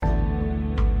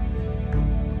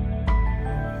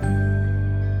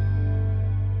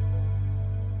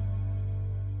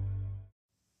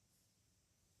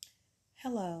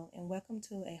welcome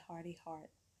to A Hearty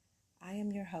Heart. I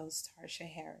am your host, Tyeasha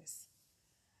Harris.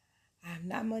 I am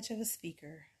not much of a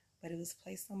speaker, but it was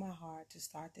placed on my heart to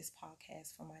start this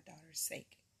podcast for my daughter's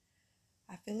sake.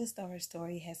 I feel as though her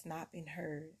story has not been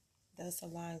heard, thus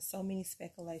allowing so many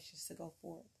speculations to go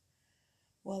forth.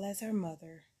 Well, as her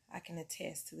mother, I can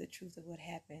attest to the truth of what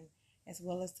happened, as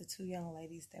well as the two young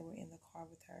ladies that were in the car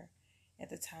with her at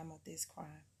the time of this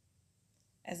crime.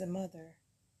 As a mother,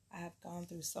 I have gone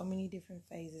through so many different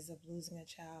phases of losing a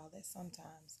child that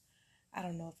sometimes I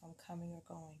don't know if I'm coming or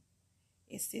going.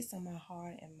 It sits on my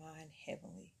heart and mind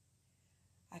heavily.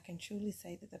 I can truly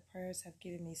say that the prayers have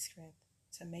given me strength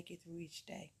to make it through each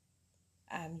day.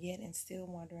 I am yet and still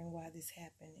wondering why this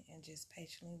happened and just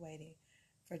patiently waiting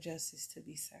for justice to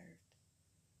be served.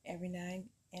 Every now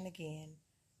and again,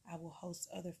 I will host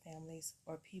other families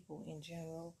or people in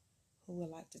general who would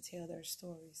like to tell their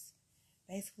stories.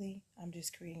 Basically, I'm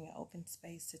just creating an open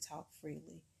space to talk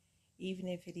freely, even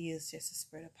if it is just to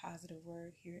spread a positive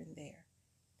word here and there.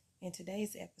 In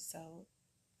today's episode,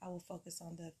 I will focus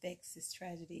on the effects this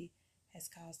tragedy has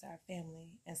caused our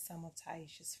family and some of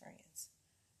Tyeasha's friends.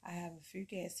 I have a few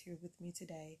guests here with me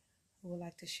today who would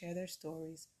like to share their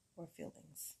stories or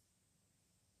feelings.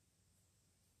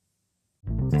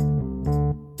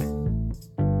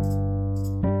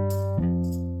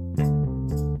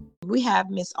 We have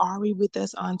Miss Ari with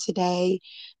us on today.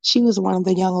 She was one of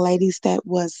the young ladies that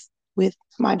was with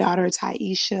my daughter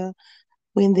Tyeasha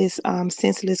when this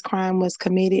senseless crime was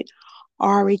committed.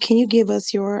 Ari, can you give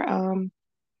us your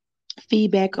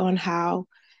feedback on how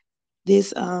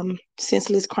this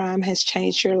senseless crime has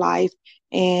changed your life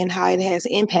and how it has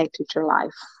impacted your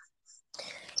life?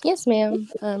 Yes, ma'am.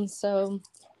 With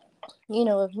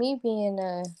me being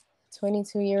a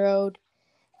 22-year-old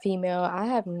female, I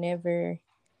have never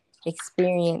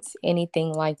experienced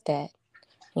anything like that.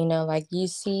 Like you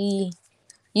see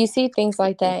things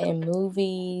like that in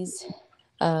movies.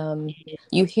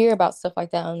 You hear about stuff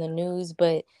like that on the news,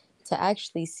 but to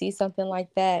actually see something like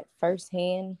that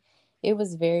firsthand, it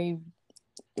was very,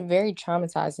 very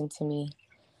traumatizing to me.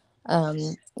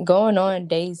 Um, Going on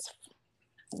days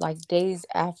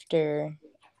after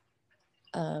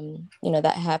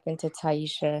that happened to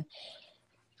Tyeasha,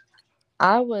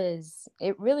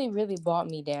 it really, really brought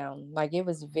me down. Like, it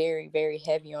was very, very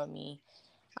heavy on me.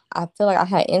 I feel like I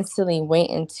had instantly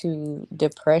went into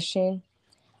depression.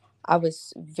 I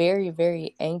was very,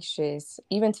 very anxious.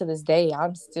 Even to this day,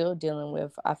 I'm still dealing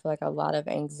with, I feel like, a lot of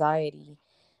anxiety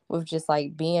with just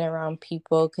like being around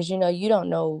people, because you don't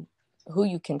know who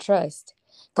you can trust.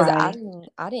 Because I Right. didn't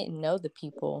I didn't know the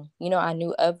people. I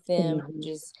knew of them Mhm.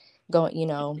 just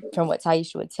going, from what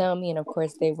Tyeasha would tell me, and of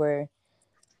course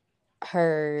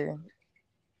her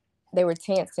they were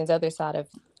Tanson's other side of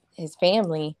his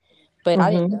family, but I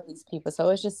didn't Mhm. know these people. So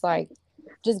it's just like,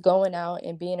 just going out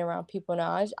and being around people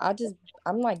now.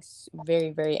 I'm like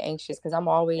very, very anxious because I'm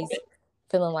always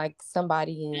feeling like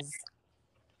somebody is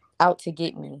out to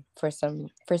get me for some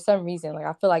reason. Like,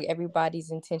 I feel like everybody's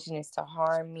intention is to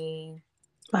harm me.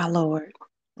 My Lord.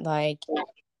 Like,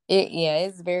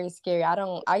 it's very scary.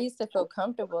 I used to feel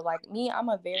comfortable. Like me, I'm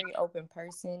a very open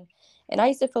person. And I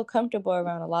used to feel comfortable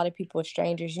around a lot of people,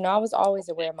 strangers. I was always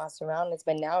aware of my surroundings,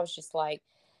 but now it's just like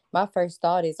my first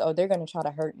thought is, oh, they're gonna try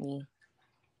to hurt me,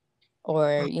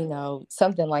 or,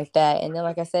 something like that. And then,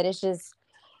 like I said, it's just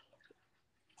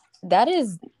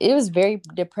it was very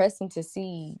depressing to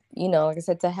see, like I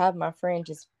said, to have my friend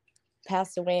just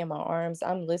passed away in my arms.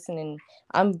 I'm listening.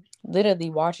 I'm literally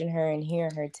watching her and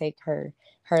hearing her take her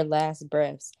last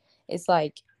breaths. It's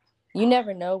like, you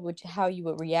never know how you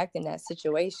would react in that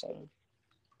situation.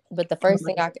 But the first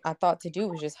thing I thought to do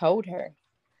was just hold her.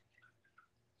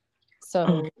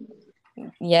 Mm. So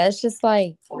yeah, it's just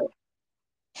like,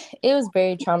 it was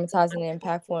very traumatizing and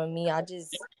impactful on me.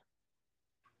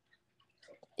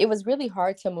 It was really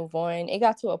hard to move on. It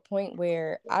got to a point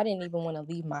where I didn't even want to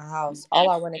leave my house. All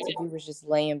I wanted to do was just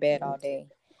lay in bed all day.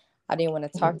 I didn't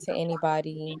want to talk to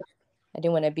anybody. I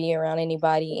didn't want to be around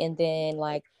anybody. And then,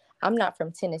 like, I'm not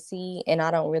from Tennessee, and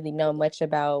I don't really know much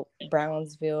about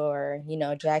Brownsville or,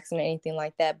 Jackson or anything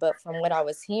like that. But from what I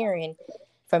was hearing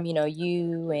from,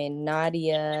 you and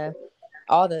Nadia,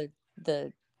 all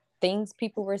the things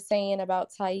people were saying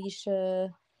about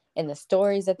Tyeasha and the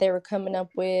stories that they were coming up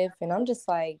with, and I'm just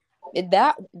like,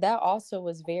 that also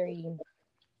was very,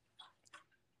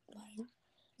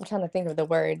 I'm trying to think of the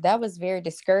word. That was very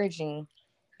discouraging,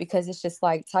 because it's just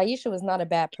like, Tyeasha was not a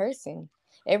bad person.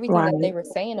 Everything that they Right. were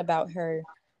saying about her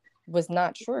was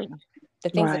not true. The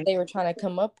things that Right. they were trying to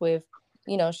come up with,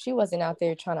 she wasn't out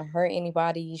there trying to hurt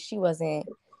anybody. She wasn't,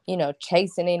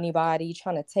 chasing anybody,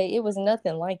 trying to take. It was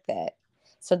nothing like that.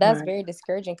 So that's Right. very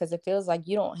discouraging because it feels like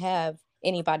you don't have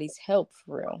anybody's help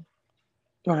for real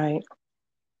Right.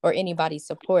 or anybody's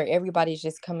support. Everybody's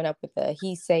just coming up with a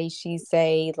he say, she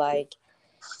say, like,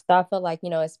 so I feel like,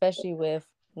 especially with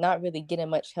not really getting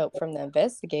much help from the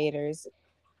investigators,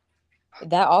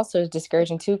 that also is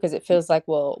discouraging too because it feels like,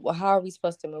 well, how are we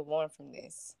supposed to move on from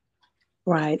this?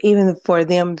 Right. Even for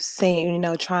them saying,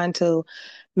 trying to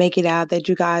make it out that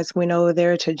you guys went over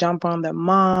there to jump on the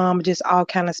mom, just all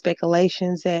kind of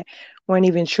speculations that weren't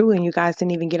even true, and you guys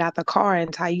didn't even get out the car,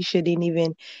 and Tyeasha didn't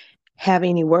even have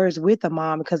any words with the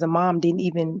mom because the mom didn't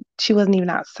even she wasn't even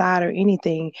outside or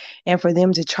anything. And for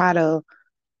them to try to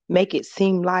make it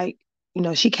seem like,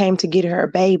 she came to get her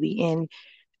baby, and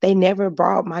they never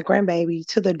brought my grandbaby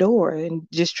to the door, and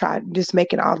just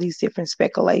making all these different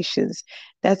speculations.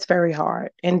 That's very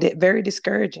hard and very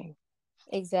discouraging.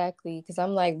 Exactly. Because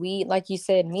I'm like, like you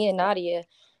said, me and Nadia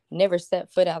never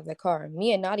set foot out of the car.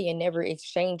 Me and Nadia never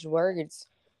exchanged words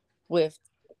with,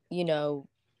 you know,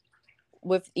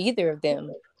 with either of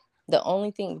them. The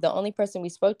only person we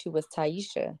spoke to was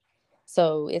Tyeasha.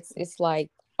 So it's like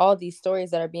all these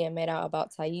stories that are being made out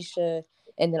about Tyeasha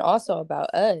and then also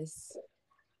about us.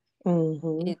 Hmm.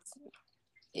 It's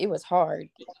it was hard.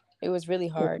 It was really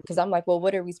hard because I'm like, well,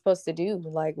 what are we supposed to do?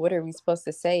 Like, what are we supposed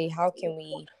to say? How can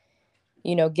we,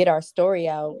 get our story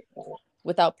out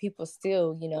without people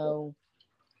still,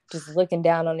 just looking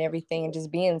down on everything and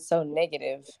just being so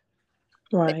negative.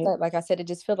 Right. Like I said, it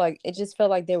just felt like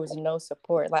there was no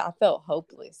support. Like I felt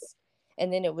hopeless.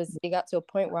 And then it got to a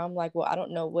point where I'm like, well, I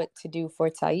don't know what to do for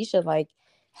Tyeasha. Like,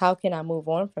 how can I move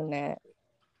on from that?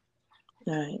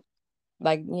 Right.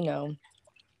 Like,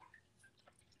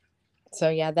 so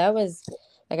yeah, that was,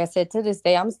 like I said, to this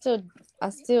day, I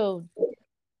still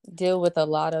deal with a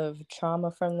lot of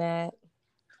trauma from that.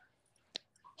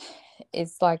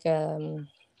 It's like,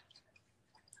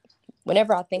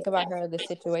 whenever I think about her, the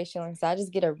situation, like I said, I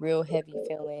just get a real heavy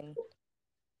feeling.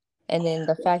 And then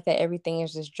the fact that everything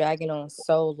is just dragging on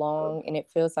so long and it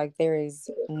feels like there is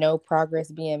no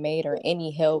progress being made or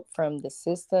any help from the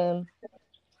system.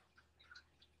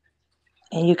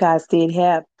 And you guys did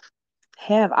have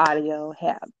audio,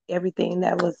 have everything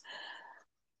that was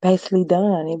basically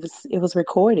done. It was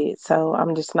recorded. So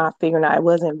I'm just not figuring out, it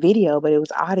wasn't video, but it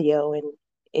was audio, and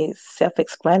it's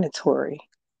self-explanatory.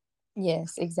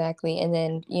 Yes, exactly. And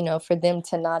then, for them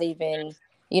to not even,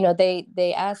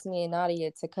 they asked me and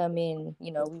Nadia to come in,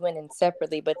 we went in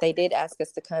separately, but they did ask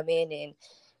us to come in and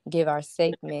give our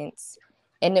statements.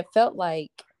 And it felt like,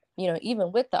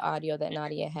 even with the audio that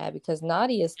Nadia had, because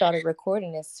Nadia started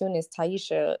recording as soon as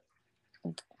Tyeasha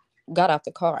got out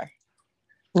the car.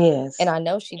 And Yes. I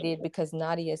know she did because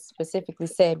Nadia specifically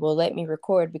said, well, let me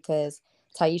record because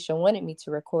Tyeasha wanted me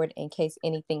to record in case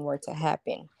anything were to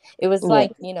happen. It was Yeah.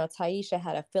 like, Tyeasha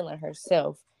had a feeling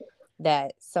herself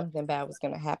that something bad was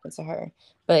going to happen to her.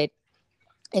 But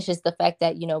it's just the fact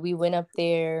that, we went up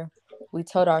there, we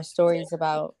told our stories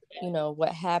about,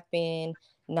 what happened.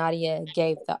 Nadia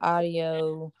gave the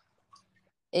audio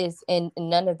and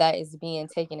none of that is being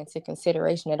taken into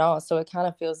consideration at all. So it kind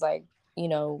of feels like,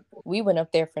 we went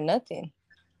up there for nothing.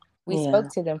 We Yeah.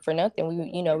 spoke to them for nothing.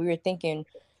 We were thinking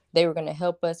they were going to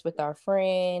help us with our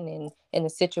friend and the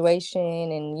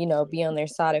situation and, be on their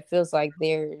side. It feels like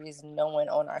there is no one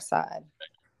on our side.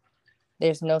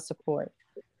 There's no support.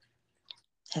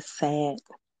 That's sad.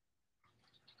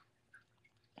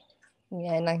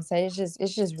 Yeah, and like I said,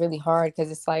 it's just really hard because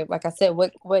it's like I said,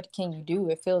 what can you do?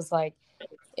 It feels like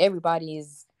everybody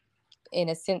is in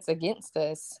a sense against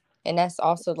us, and that's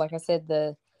also, like I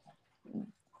said,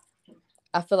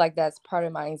 I feel like that's part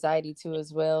of my anxiety too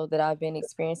as well that I've been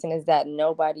experiencing is that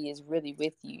nobody is really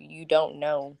with you. You don't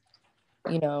know,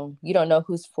 you don't know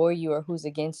who's for you or who's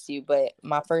against you. But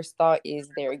my first thought is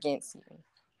they're against you,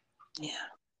 Yeah,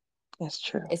 that's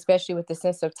true. especially with the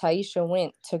sense of Tyeasha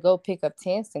went to go pick up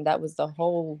Tanson. That was the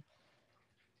whole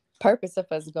purpose of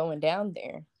us going down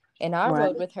there. And I Right.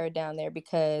 rode with her down there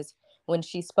because when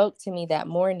she spoke to me that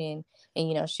morning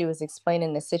and she was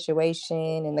explaining the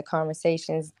situation and the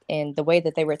conversations and the way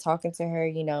that they were talking to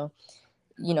her,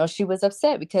 she was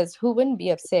upset because who wouldn't be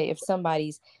upset if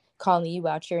somebody's calling you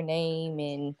out your name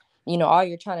and all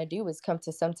you're trying to do is come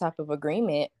to some type of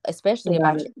agreement, especially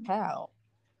about Right. your child.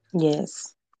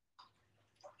 Yes.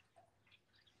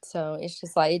 So it's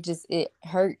just like it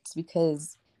hurts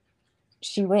because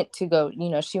she went to go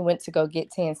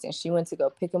get Tanson. She went to go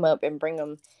pick him up and bring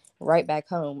him right back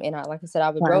home. And like I said,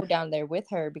 I would go Right. down there with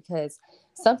her because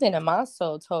something in my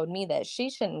soul told me that she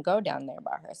shouldn't go down there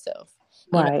by herself.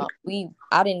 Right.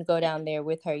 I didn't go down there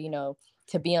with her,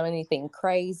 to be on anything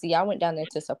crazy. I went down there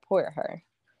to support her.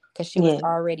 because she was Yeah.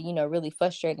 already, really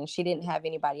frustrated. And she didn't have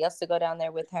anybody else to go down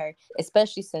there with her,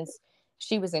 especially since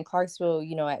she was in Clarksville,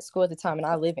 at school at the time, and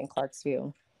I live in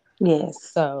Clarksville.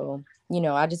 Yes. So,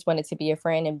 I just wanted to be a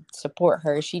friend and support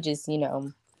her. She just,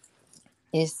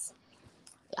 is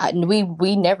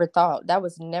we never thought, that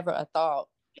was never a thought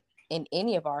in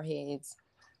any of our heads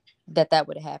that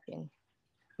would happen.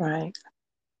 Right.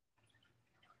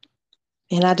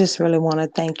 And I just really want to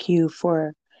thank you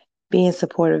for being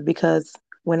supportive because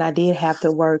when I did have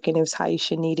to work and it was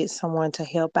Tyeasha needed someone to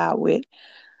help out with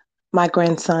my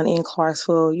grandson in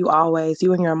Clarksville, you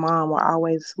and your mom were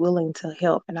always willing to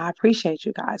help. And I appreciate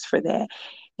you guys for that.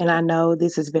 And I know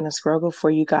this has been a struggle for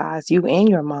you guys, you and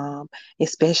your mom,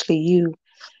 especially you.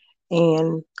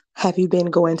 And have you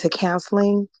been going to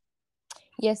counseling?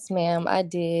 Yes, ma'am, I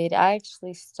did. I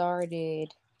actually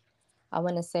started, I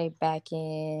want to say back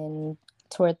in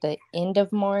toward the end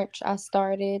of March, I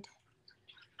started.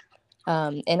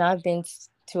 And I've been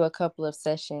to a couple of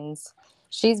sessions.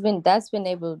 That's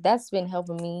been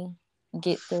helping me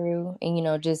get through,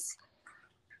 and just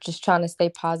trying to stay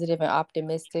positive and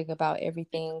optimistic about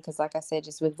everything, because like I said,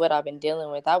 just with what I've been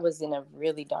dealing with, I was in a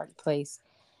really dark place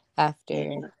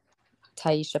after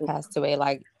Tyeasha passed away.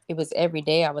 Like, it was every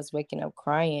day I was waking up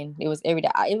crying. It was every day.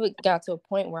 Got to a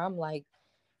point where I'm like,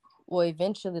 well,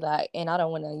 eventually, like, and I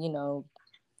don't want to,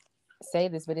 say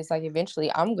this, but it's like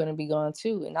eventually I'm gonna be gone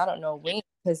too, and I don't know when,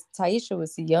 because Tyeasha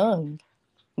was young.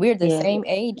 We're the Yes, same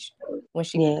age when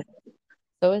she, yes,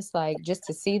 so it's like, just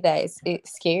to see that, it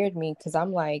scared me, because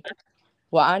I'm like,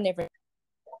 well, I never,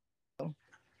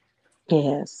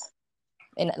 yes,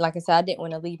 and like I said, I didn't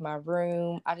want to leave my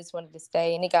room. I just wanted to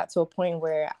stay, and it got to a point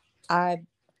where I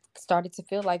started to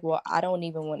feel like, well, I don't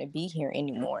even want to be here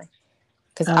anymore,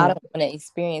 because I oh, don't want to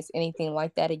experience anything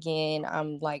like that again.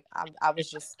 I'm like, I was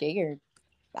just scared.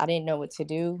 I didn't know what to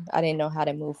do. I didn't know how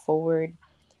to move forward.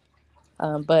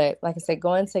 But like I said,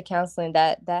 going to counseling,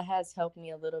 that has helped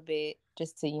me a little bit,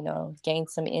 just to gain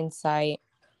some insight,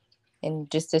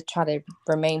 and just to try to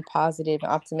remain positive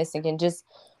and optimistic, and just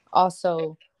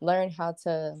also learn how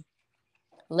to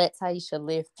let Tyeasha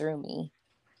live through me,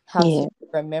 how to yeah,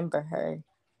 remember her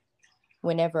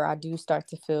whenever I do start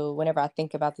to feel, whenever I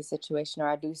think about the situation, or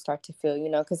I do start to feel,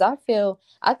 because I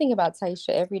think about Tyeasha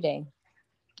every day,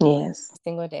 yes,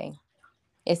 single day.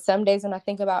 It's some days when I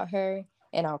think about her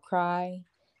and I'll cry.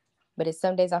 But it's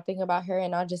some days I think about her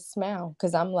and I just smile,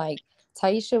 because I'm like,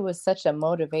 Tyeasha was such a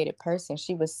motivated person.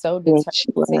 She was so yes,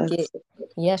 she determined to was. get,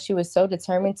 yeah, she was so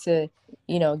determined to,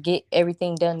 get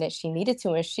everything done that she needed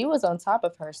to. And she was on top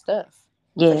of her stuff,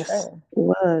 for Yes, sure. it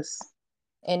was.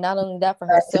 And not only that for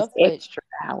Practice herself, but extra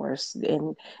hours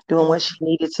and doing mm, what she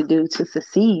needed to do to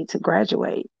succeed, to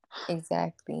graduate.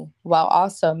 exactly. While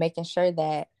also making sure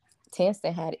that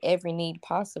Tanston had every need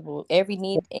possible, every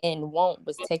need and want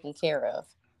was taken care of.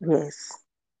 Yes,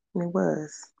 it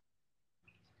was.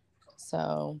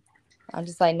 So I'm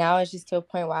just like, now it's just to a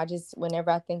point where I just, whenever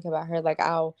I think about her, like,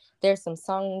 there's some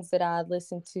songs that I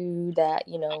listen to that,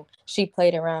 she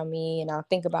played around me, and I'll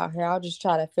think about her. I'll just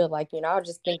try to feel like, I'll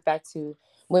just think back to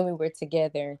when we were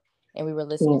together and we were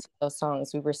listening Yeah, to those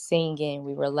songs. We were singing,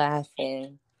 we were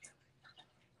laughing.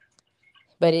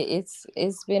 But it's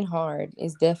been hard.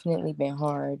 It's definitely been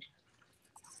hard.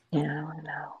 yeah, I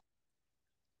know.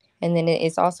 And then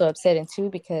it's also upsetting too,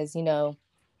 because, me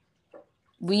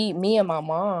and my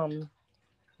mom,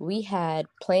 we had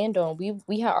planned on,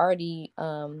 we had already,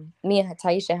 me and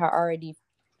Tyeasha had already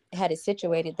had it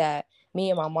situated that me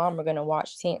and my mom were going to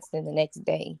watch Tanston the next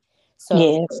day. So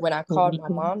Yes, when I called my mhm,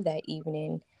 mom that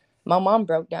evening, my mom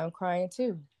broke down crying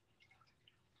too,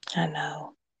 I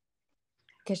know.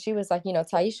 because she was like,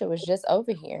 Tyeasha was just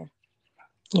over here,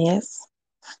 Yes,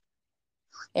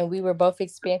 and we were both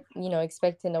expecting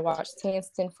to watch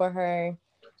Tanston for her.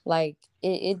 Like,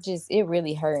 it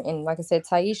really hurt. And like I said,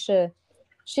 Tyeasha,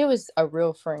 she was a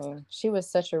real friend. She was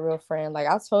such a real friend. Like,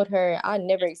 I told her I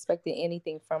never expected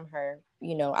anything from her.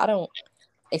 I don't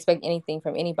expect anything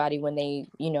from anybody when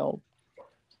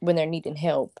when they're needing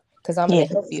help, because I'm going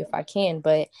to help yes, you if I can.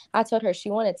 But I told her she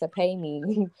wanted to pay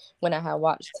me when I had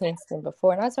watched Tanston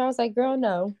before. And I told her, I was like, girl,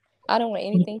 no, I don't want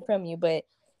anything from you. But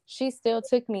she still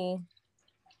took me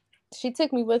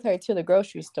with her to the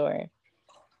grocery store.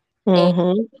 And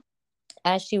mm-hmm.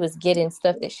 as she was getting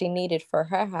stuff that she needed for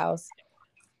her house,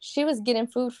 she was getting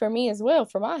food for me as well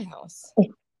for my house,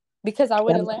 because I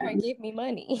wouldn't let her give me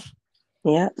money.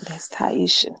 Yeah, that's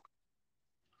Tyeasha.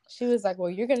 She was like, well,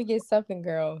 you're going to get something,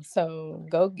 girl. So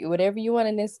go get whatever you want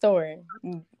in this store,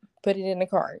 put it in the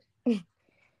cart.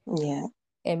 Yeah,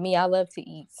 And me, I love to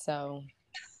eat, so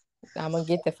I'm gonna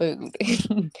get the food.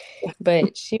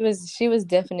 But she was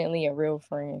definitely a real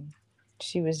friend.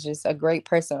 She was just a great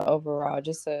person overall,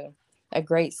 just a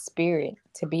great spirit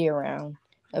to be around,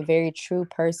 a very true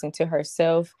person to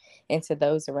herself and to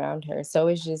those around her. So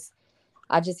it's just,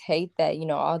 I just hate that,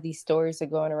 all these stories are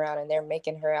going around and they're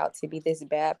making her out to be this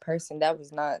bad person. That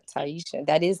was not Tyeasha.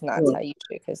 That is not Yeah. Tyeasha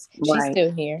because she's Right.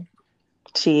 still here.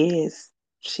 She is.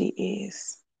 She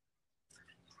is.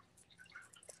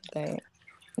 But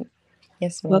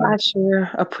yes, Well, ma'am. I sure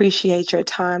appreciate your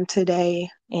time today.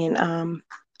 And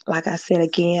like I said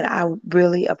again, I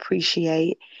really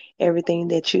appreciate everything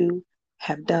that you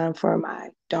have done for my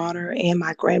daughter and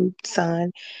my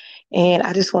grandson. And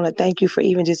I just want to thank you for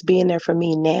even just being there for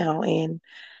me now. And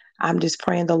I'm just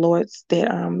praying the Lord's that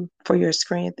for your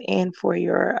strength and for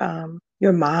your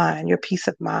mind, your peace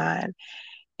of mind.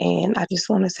 And I just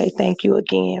want to say thank you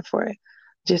again for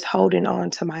just holding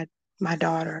on to my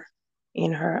daughter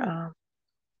in her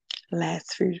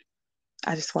last few.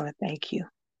 I just want to thank you.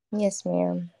 Yes,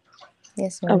 ma'am.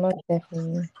 Yes, ma'am. Most Okay.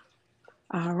 definitely.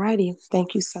 All righty.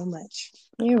 Thank you so much.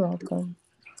 You're welcome.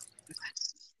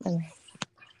 All right.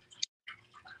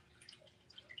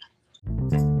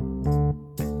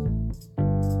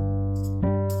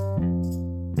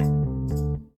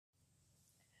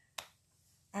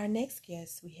 Our next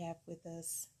guest we have with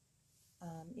us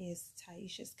is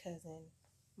Tyeasha's cousin,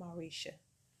 Mauricia.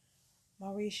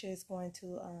 Mauricia is going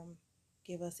to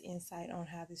give us insight on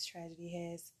how this tragedy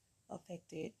has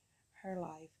affected her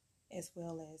life as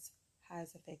well as how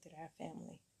it's affected our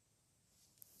family.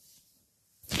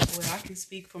 Well, I can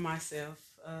speak for myself.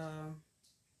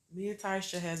 Me and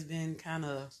Tyeasha has been kind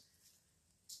of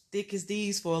thick as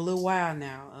thieves for a little while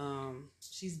now.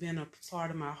 She's been a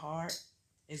part of my heart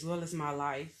as well as my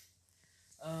life.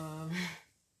 Um,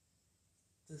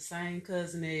 the same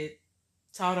cousin that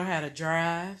taught her how to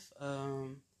drive.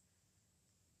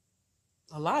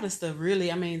 A lot of stuff,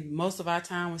 really. I mean, most of our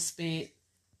time was spent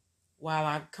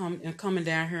while coming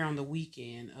down here on the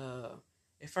weekend.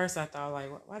 At first, I thought like,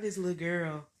 why this little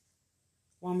girl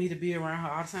want me to be around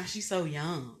her all the time? She's so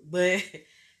young, but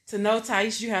to know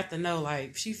Tyeasha, you have to know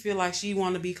like if she feel like she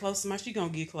want to be close to me, she gonna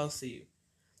get close to you.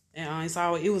 And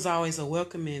it was always a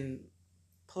welcoming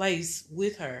place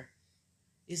with her.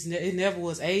 It never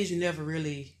was age. It never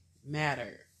really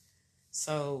mattered.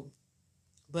 So,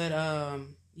 but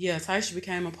yeah, Tyeasha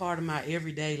became a part of my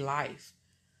everyday life.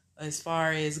 As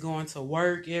far as going to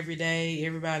work every day,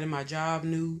 everybody in my job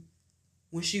knew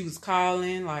when she was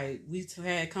calling. Like we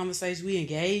had conversations, we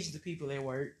engaged the people at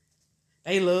work.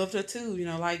 They loved her too,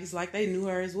 like it's like they knew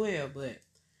her as well. But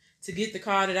to get the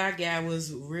call that I got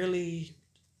was really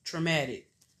traumatic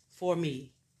for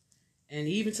me, and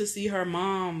even to see her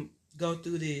mom go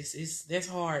through this, that's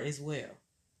hard as well.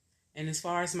 And as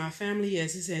far as my family,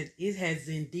 yes, it has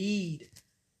indeed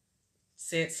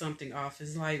set something off.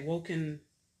 It's like woken,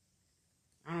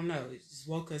 I don't know, it just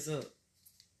woke us up,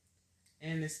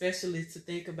 and especially to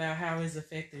think about how it's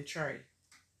affecting Trey.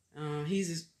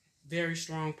 He's a very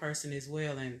strong person as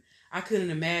well, and I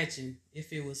couldn't imagine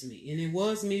if it was me. And it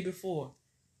was me before,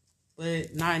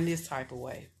 but not in this type of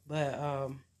way.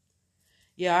 But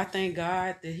yeah, I thank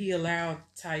God that He allowed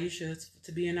Tyeasha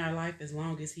to be in our life as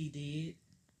long as He did.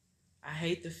 I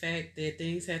hate the fact that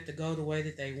things had to go the way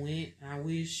that they went. I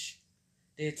wish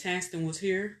that Tanston was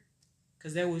here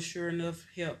because that would sure enough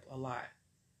help a lot.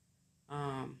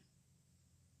 Um,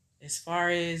 as far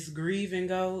as grieving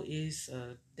go, it's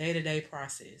a day-to-day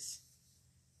process.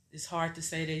 It's hard to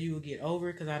say that you will get over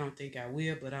it because I don't think I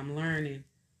will, but I'm learning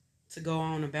to go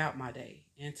on about my day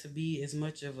and to be as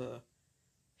much of a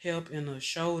help and a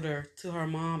shoulder to her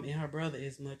mom and her brother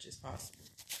as much as possible.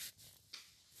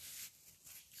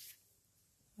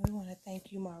 We want to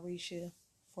thank you, Mauricia,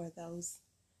 for those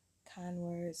kind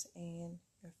words and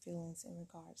your feelings in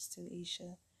regards to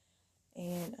Isha.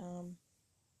 And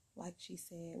like she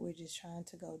said, we're just trying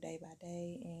to go day by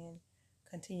day and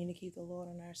continue to keep the Lord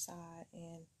on our side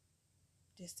and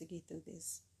just to get through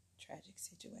this tragic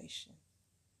situation.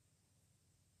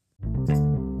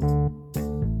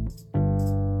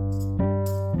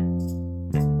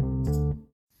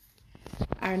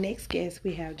 Our next guest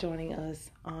we have joining us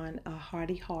on A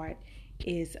Hearty Heart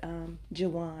is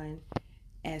Jawan,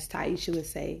 as Tyeasha would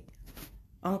say,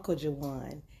 Uncle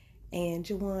Jawan. And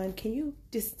Jawan, can you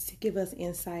just give us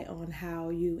insight on how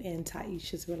you and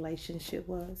Tyeasha's relationship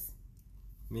was?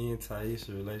 Me and Tyeasha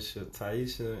relationship.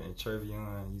 Tyeasha and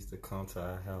Trevion used to come to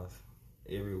our house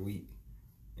every week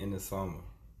in the summer,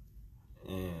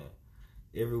 and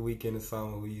every week in the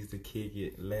summer we used to kick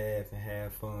it, laugh, and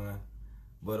have fun.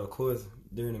 But of course,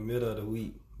 during the middle of the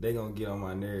week, they gonna get on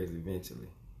my nerves eventually,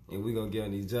 and we gonna get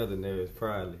on each other's nerves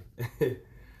probably.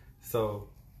 So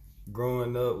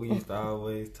growing up, we used to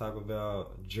always talk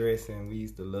about dressing. We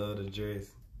used to love to dress.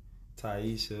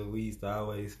 Tyeasha, we used to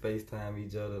always FaceTime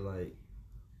each other like,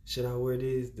 should I wear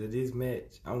this? Did this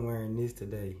match? I'm wearing this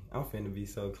today. I'm finna be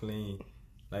so clean.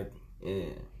 Like,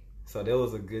 and so that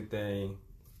was a good thing.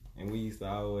 And we used to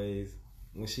always,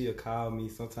 when she'll call me,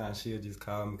 sometimes she'll just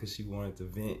call me because she wanted to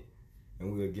vent.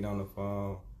 And we would get on the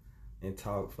phone and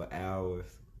talk for hours.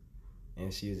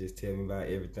 And she'll just tell me about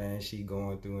everything she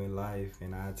going through in life.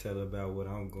 And I tell her about what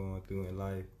I'm going through in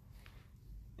life.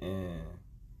 And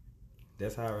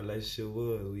that's how our relationship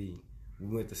was. We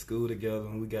went to school together.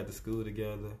 When we got to school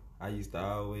together, I used to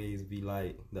always be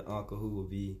like the uncle who would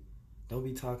be, don't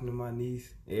be talking to my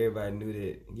niece. Everybody knew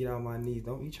that. Get out my niece.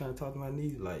 Don't be trying to talk to my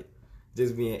niece. Like,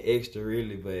 just being extra,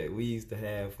 really. But we used to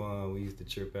have fun. We used to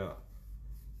trip out.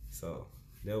 So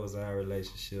that was our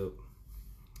relationship.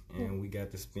 And we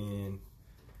got to spend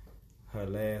her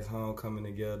last homecoming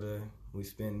together. We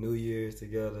spent New Year's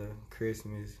together,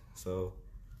 Christmas. So,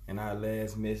 and our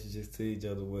last messages to each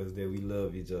other was that we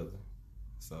love each other.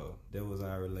 So that was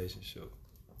our relationship.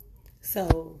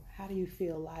 So, how do you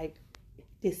feel like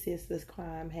this senseless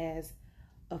crime has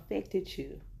affected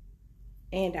you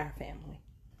and our family?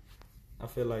 I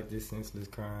feel like this senseless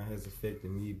crime has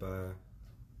affected me by,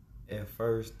 at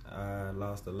first, I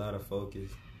lost a lot of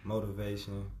focus,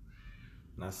 motivation,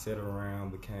 and I sat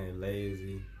around, became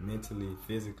lazy, mentally,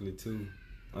 physically too,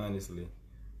 honestly.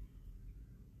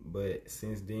 But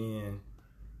since then,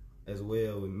 as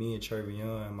well, with me and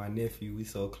Trevion, my nephew, we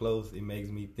so close, it makes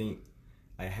me think,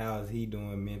 like, how is he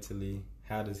doing mentally?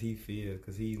 How does he feel?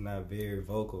 Because he's not very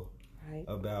vocal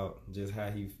about just how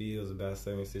he feels about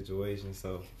certain situations.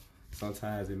 So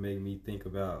sometimes it makes me think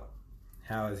about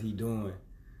how is he doing.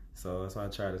 So that's why I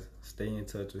try to stay in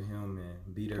touch with him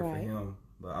and be there for him.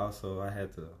 But also I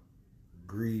had to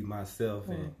grieve myself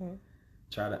and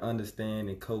try to understand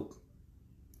and cope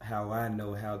how I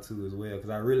know how to as well. Because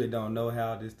I really don't know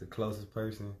how. This is the closest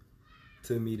person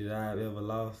to me that I've ever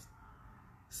lost.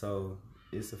 So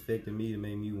it's affected me to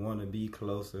make me want to be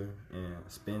closer and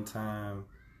spend time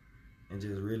and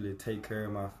just really take care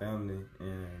of my family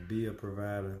and be a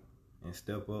provider and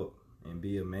step up and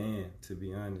be a man, to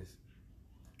be honest.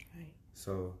 Right.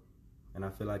 So, and I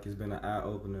feel like it's been an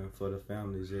eye-opener for the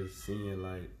family, just seeing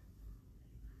like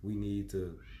we need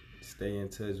to stay in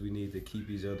touch. We need to keep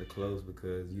each other close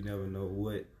because you never know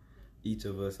what each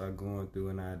of us are going through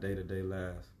in our day-to-day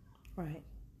lives. Right.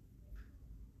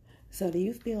 So do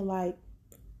you feel like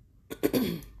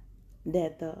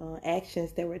that the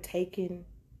actions that were taken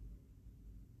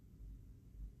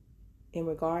in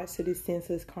regards to this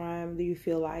senseless crime, do you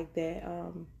feel like that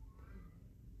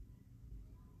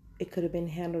it could have been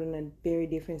handled in a very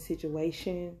different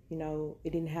situation? You know,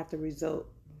 it didn't have to result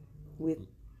with,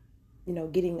 you know,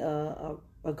 getting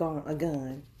a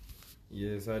gun.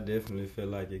 Yes, I definitely feel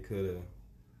like it could have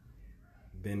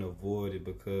been avoided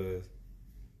because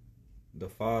the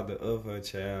father of her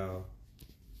child,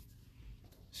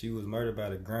 she was murdered by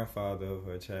the grandfather of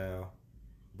her child,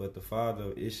 but the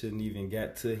father, it shouldn't even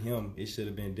got to him. It should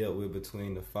have been dealt with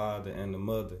between the father and the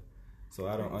mother. So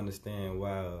I don't understand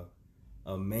why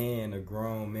a man, a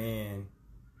grown man,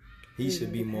 he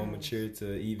should be more mature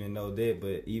to even know that.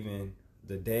 But even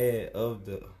the dad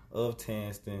of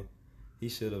Tanston, he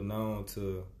should have known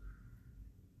to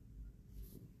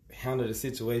handle the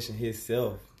situation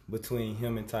himself between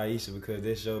him and Tyeasha because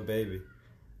that's your baby.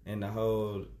 And the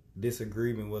whole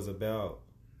disagreement was about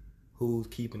who's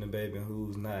keeping the baby and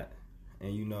who's not.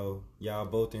 And you know, y'all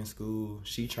both in school,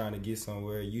 she trying to get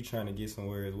somewhere, you trying to get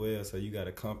somewhere as well, so you got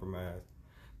to compromise.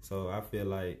 So I feel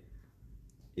like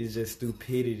it's just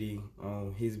stupidity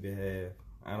on his behalf.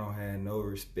 I don't have no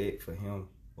respect for him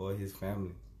or his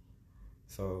family.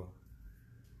 So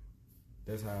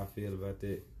that's how I feel about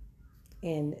that.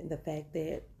 And the fact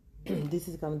that this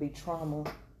is going to be trauma,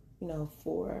 you know,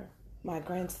 for my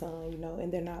grandson, you know,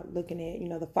 and they're not looking at, you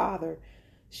know, the father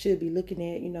should be looking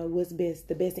at, you know, what's best,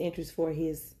 the best interest for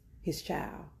his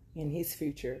child and his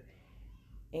future.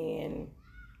 And,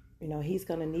 you know, he's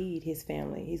going to need his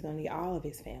family. He's going to need all of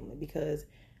his family because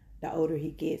the older he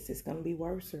gets, it's going to be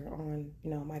worse on, you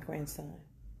know, my grandson.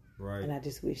 Right. And I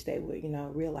just wish they would, you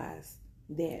know, realize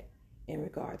that in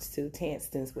regards to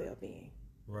Tanston's well-being.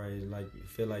 Right. Like, you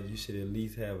feel like you should at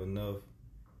least have enough.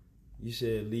 You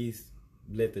should at least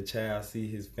let the child see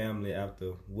his family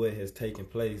after what has taken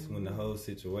place when the whole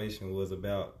situation was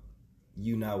about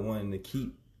you not wanting to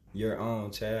keep your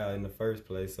own child in the first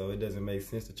place. So it doesn't make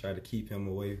sense to try to keep him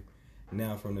away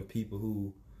now from the people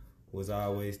who was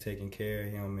always taking care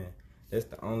of him. And that's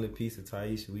the only piece of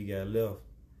Tyeasha we got left.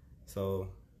 So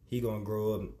he gonna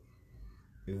grow up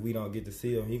if we don't get to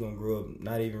see him, he gonna grow up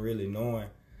not even really knowing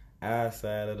our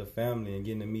side of the family and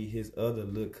getting to meet his other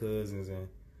little cousins and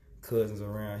cousins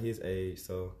around his age.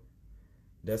 So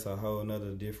that's a whole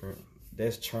nother different.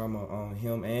 That's trauma on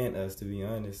him and us, to be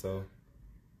honest. So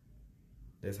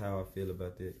that's how I feel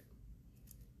about that.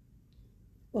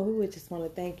 Well, we would just want to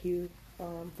thank you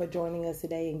for joining us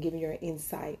today and giving your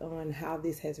insight on how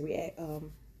this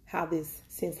how this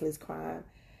senseless crime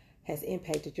has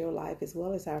impacted your life as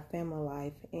well as our family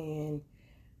life. And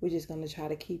we're just going to try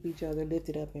to keep each other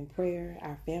lifted up in prayer,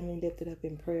 our family lifted up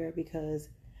in prayer, because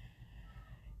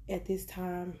at this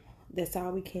time, that's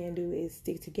all we can do is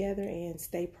stick together and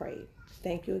stay prayed.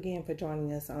 Thank you again for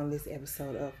joining us on this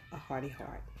episode of A Hearty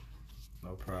Heart.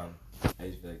 No problem.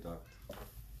 HVAC doctor.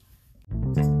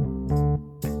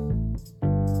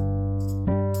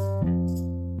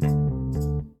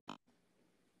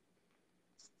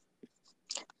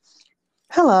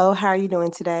 Hello, how are you doing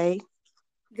today?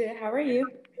 Good. How are you?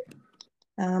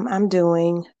 I'm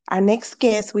doing. Our next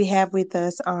guest we have with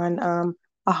us on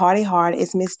A Hearty Heart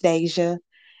is Miss Deja.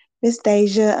 Miss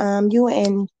Deja, you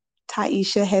and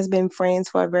Tyeasha has been friends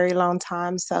for a very long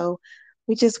time, so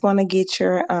we just want to get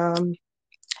your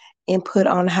input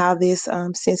on how this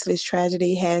senseless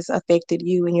tragedy has affected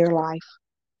you in your life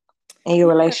and your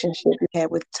Yeah. relationship you had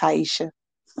with Tyeasha.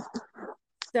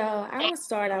 So I would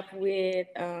start off with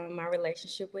my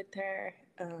relationship with her.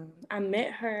 I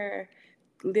met her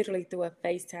literally through a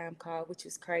FaceTime call, which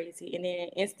was crazy. And then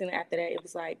instantly after that, it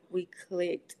was like we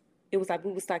clicked. It was like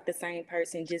we was like the same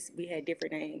person, just we had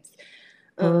different names.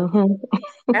 Um,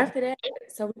 Mm-hmm. After that,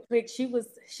 so we clicked. She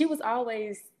was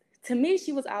always, to me,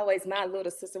 she was always my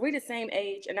little sister. We're the same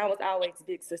age, and I was always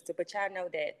big sister. But y'all know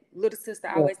that little sister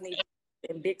Yeah, always need,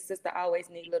 and big sister always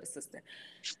need little sister.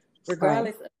 right.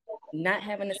 Regardless of not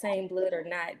having the same blood or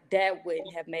not, that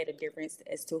wouldn't have made a difference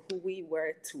as to who we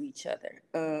were to each other.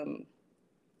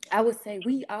 I would say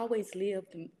we always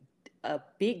lived a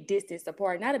big distance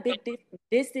apart. Not a big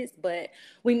distance, but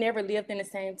we never lived in the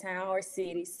same town or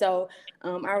city. So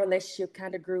our relationship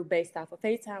kind of grew based off a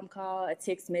FaceTime call, a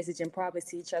text message, and probably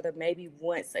see each other maybe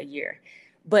once a year.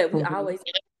 But we Mm-hmm. always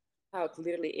talk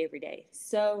literally every day.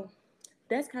 So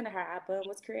that's kind of how our bond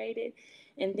was created.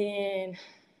 And then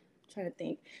trying to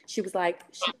think. She was like,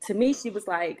 to me, she was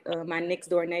like my next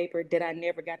door neighbor that I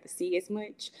never got to see as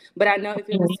much. But I know if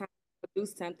it was time to do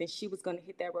something, she was going to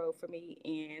hit that road for me,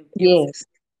 and it was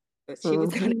Yes. she was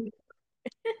going to.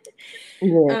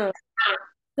 Mm-hmm. Yes. Um,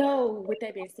 so with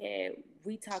that being said,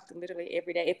 we talked literally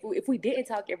every day. If we didn't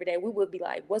talk every day, we would be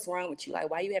like, "What's wrong with you? Like,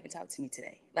 why you haven't talked to me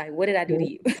today? Like, what did I do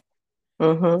to you?"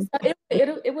 Mm-hmm. So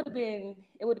it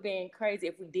would have been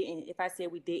crazy if I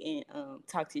said we didn't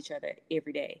talk to each other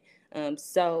every day.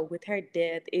 So with her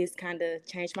death, it's kind of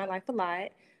changed my life a lot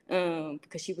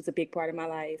because she was a big part of my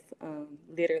life,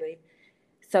 literally.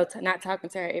 So not talking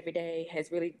to her every day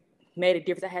has really made a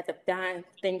difference. I had to find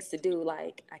things to do.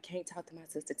 Like I can't talk to my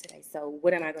sister today, so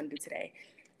what am I going to do today,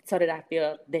 so that I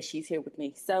feel that she's here with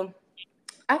me. So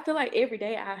I feel like every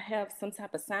day I have some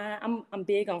type of sign. I'm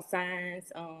big on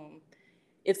signs.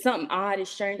 If something odd is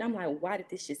strange, I'm like, why did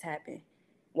this just happen?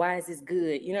 Why is this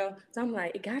good? So I'm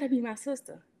like, it gotta be my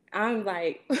sister. I'm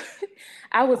like,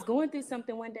 I was going through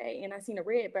something one day and I seen a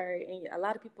red bird, and a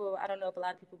lot of people, I don't know if a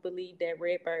lot of people believe that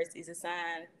red birds is a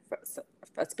sign,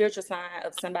 a spiritual sign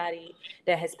of somebody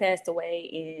that has passed away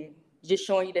and just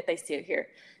showing you that they still here.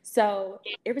 So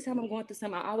every time I'm going through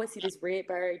something, I always see this red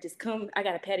bird just come. I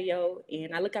got a patio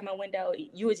and I look out my window,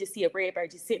 you would just see a red bird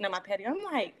just sitting on my patio. I'm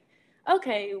like,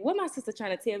 okay, what my sister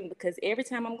trying to tell me? Because every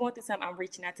time I'm going through something, I'm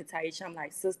reaching out to Tyeasha. I'm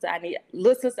like,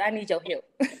 little sister, I need your help.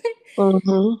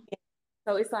 Mm-hmm.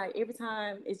 So it's like every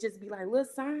time it's just be like little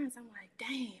signs. I'm like,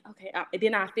 dang, okay. And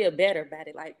then I feel better about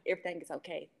it. Like everything is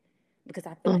okay because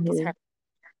I feel like it's her.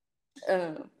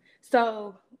 Mm-hmm. Um,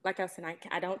 so like I said,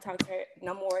 I don't talk to her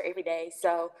no more every day.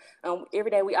 So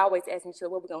every day we always ask each other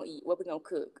what we're gonna eat, what we're gonna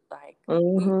cook. Like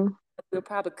Mm-hmm. we'll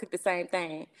probably cook the same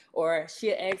thing, or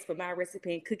she'll ask for my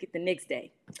recipe and cook it the next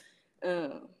day.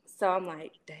 So I'm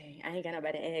like, dang, I ain't got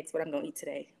nobody to ask what I'm gonna eat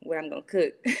today, what I'm gonna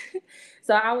cook.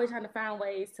 So I always trying to find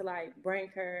ways to like bring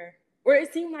her, or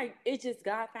it seemed like it just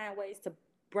God find ways to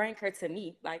bring her to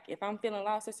me. Like if I'm feeling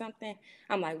lost or something,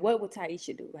 I'm like, what would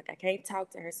Tyeasha do? Like I can't talk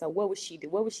to her, so what would she do?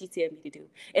 What would she tell me to do?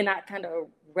 And I kind of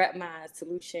wrap my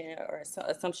solution or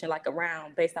assumption like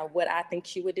around based on what I think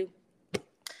she would do.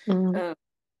 Mm-hmm. Um,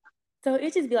 so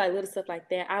it just be like little stuff like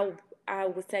that. I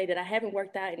would say that I haven't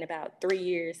worked out in about 3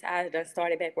 years. I done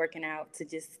started back working out to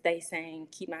just stay sane,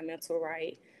 keep my mental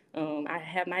right. I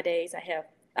have my days.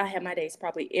 I have my days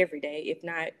probably every day, if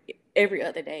not every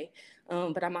other day.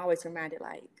 But I'm always reminded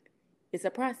like it's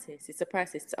a process. It's a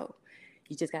process. So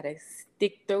You just gotta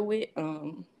stick through it.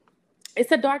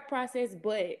 It's a dark process,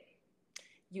 but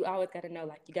you always gotta know,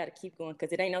 like, you gotta keep going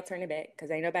because it ain't no turning back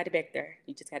because ain't nobody back there.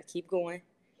 You just gotta keep going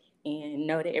and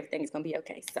know that everything is gonna be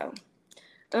okay. So,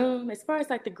 as far as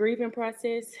like the grieving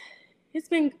process, it's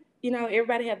been,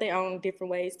 everybody have their own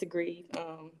different ways to grieve.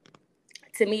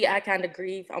 To me, I kind of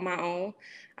grieve on my own.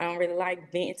 I don't really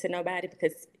like venting to nobody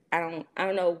because I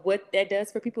don't know what that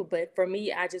does for people, but for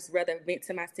me, I just rather vent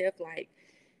to myself, like,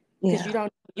 because Yeah.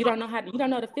 you don't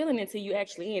know the feeling until you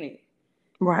actually in it.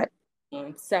 Right.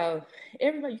 So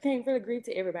everybody, you can't really grieve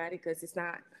to everybody because it's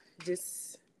not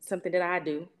just something that I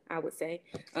do, I would say.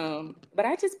 But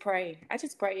I just pray. I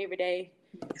just pray every day,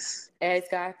 Yes. ask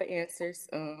God for answers,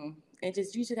 and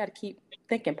just you just got to keep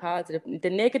thinking positive. The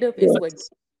negative is what,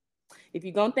 Yes. if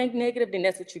you're gonna think negative, then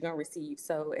that's what you're gonna receive.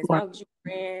 So as Right. long as you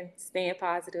praying, staying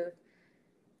positive,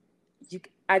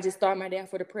 I just start my day out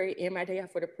for the prayer, end my day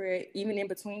out for the prayer. Even in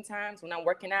between times when I'm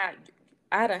working out,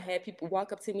 I done had people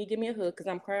walk up to me, give me a hug because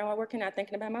I'm crying while working out,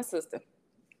 thinking about my sister.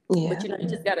 But Yeah. you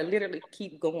just gotta literally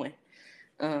keep going.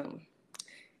 Um,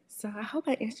 so I hope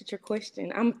I answered your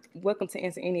question. I'm welcome to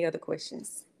answer any other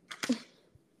questions.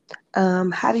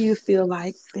 How do you feel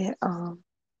like that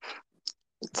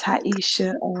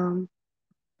Tyeasha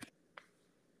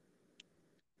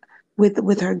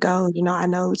with her goals? I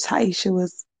know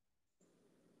Tyeasha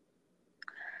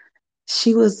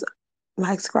she was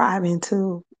like scribing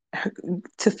to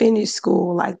finish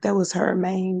school. Like that was her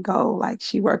main goal. Like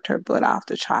she worked her butt off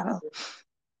to try to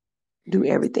do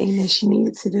everything that she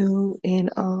needed to do, and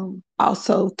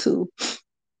also to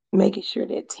making sure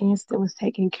that Tinston was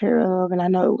taken care of. And I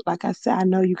know, like I said, I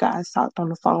know you guys talked on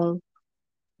the phone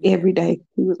Yeah. every day.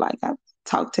 He was like, I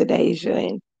talked to Deja,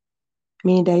 and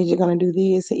me and Deja gonna do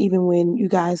this. And even when you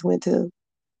guys went to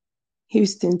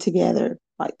Houston together,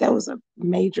 like that was a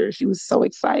major. She was so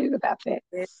excited about that.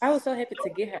 I was so happy to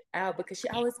get her out because she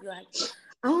always be like,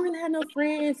 I don't really have no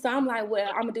friends. So I'm like, well,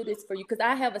 I'm gonna do this for you because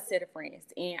I have a set of friends.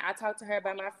 And I talked to her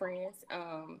about my friends.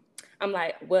 I'm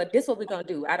like, well, this is what we're gonna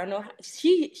do. I don't know how,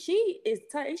 she's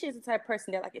the type of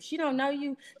person that, like, if she don't know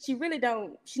you, she really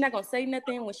don't, she's not gonna say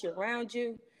nothing when she's around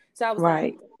you. So I was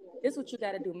Right. like, this is what you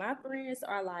gotta do. My friends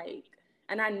are like,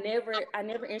 and I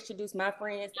never introduced my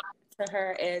friends to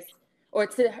her as, or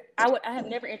to her, I have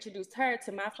never introduced her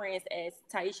to my friends as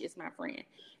Tyeasha is my friend.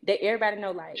 That everybody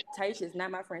know, like, Tyeasha is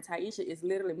not my friend. Tyeasha is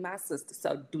literally my sister.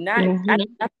 So do not, Mhm.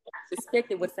 I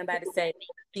respect it when somebody say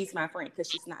she's my friend because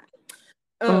she's not.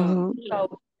 Mhm.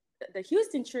 So the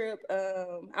Houston trip,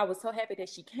 I was so happy that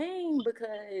she came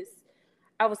because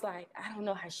I was like, I don't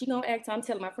know how she gonna act. So I'm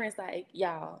telling my friends, like,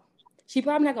 y'all, she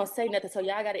probably not gonna say nothing. So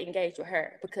y'all gotta engage with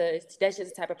her because that's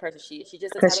just the type of person she is. She's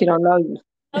just the Because type she of person don't know you.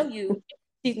 know you.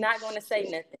 She's not gonna say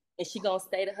nothing, and she gonna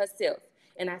stay to herself.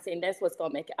 And I said, that's what's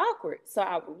gonna make it awkward. So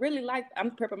I would really like,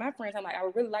 I'm prepping my friends. I'm like, I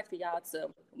would really like for y'all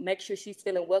to make sure she's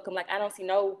feeling welcome. Like, I don't see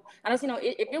no.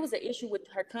 If it was an issue with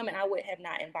her coming, I would have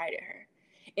not invited her.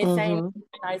 And same Mhm.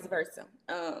 vice versa.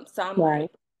 So I'm Right.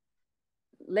 like,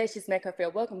 let's just make her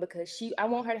feel welcome because I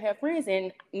want her to have friends,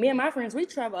 and me and my friends, we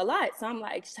travel a lot. So I'm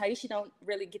like, Tyeasha don't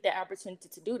really get that opportunity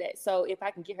to do that. So if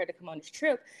I can get her to come on this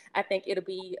trip, I think it'll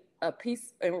be a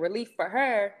peace and relief for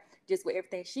her. Just with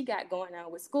everything she got going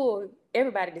on with school,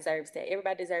 everybody deserves that.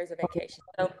 Everybody deserves a vacation.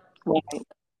 So Right.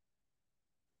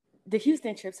 the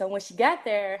Houston trip. So when she got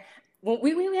there, when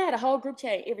we had a whole group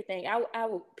chat, everything. I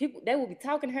would, people, they would be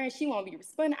talking to her and she won't be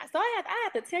responding. So I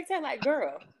had to text her, like,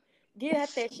 girl, get out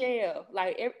that shell.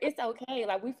 Like, it's okay.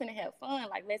 Like, we finna have fun.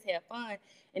 Like, let's have fun.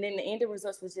 And then the end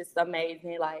results was just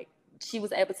amazing. Like, she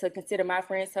was able to consider my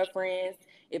friends her friends.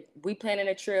 If we planning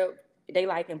a trip, they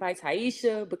like invite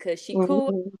Tyeasha because she cool.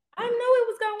 Mhm. I knew it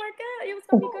was gonna work out. It was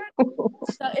gonna be great.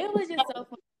 So it was just so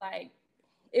fun. Like,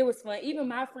 it was fun. Even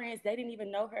my friends, they didn't even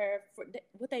know her for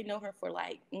what they know her for,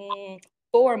 like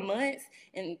 4 months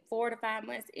and 4 to 5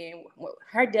 months, and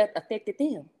her death affected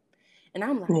them. And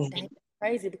I'm like, Yeah. dang, that's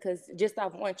crazy because just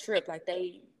off one trip, like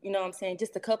they, you know what I'm saying,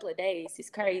 just a couple of days, it's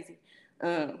crazy.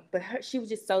 But she was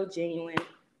just so genuine.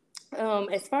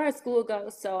 As far as school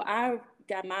goes, so I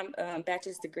got my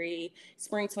bachelor's degree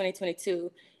spring 2022,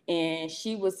 and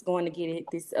she was going to get it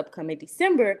this upcoming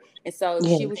December. And so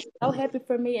Yeah. she was so happy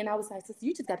for me. And I was like, sister,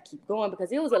 you just got to keep going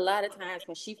because it was a lot of times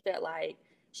when she felt like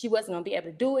she wasn't going to be able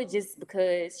to do it just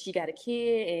because she got a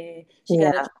kid and she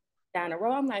got a Yeah. down the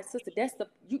road. I'm like, sister, this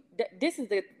is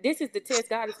the test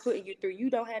God is putting you through. You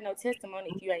don't have no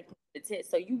testimony if you ain't put the test.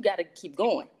 So you got to keep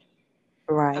going.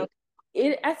 Right.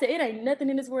 I said, it ain't nothing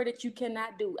in this world that you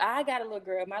cannot do. I got a little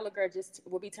girl. My little girl just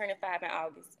will be turning 5 in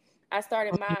August. I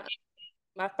started my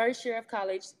first year of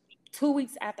college 2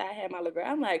 weeks after I had my little girl.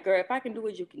 I'm like, girl, if I can do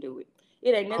it, you can do it.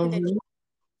 It ain't nothing that you.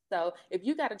 Mhm. So if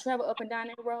you got to travel up and down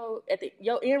that road at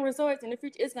your end resorts in the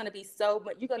future, it's gonna be so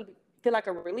much. You're gonna feel like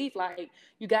a relief. Like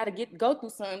you got to go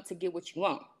through something to get what you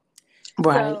want.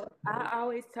 Right. So I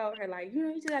always told her, like,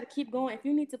 you just got to keep going. If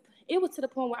you need to, it was to the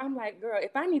point where I'm like, girl,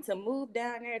 if I need to move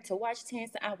down there to watch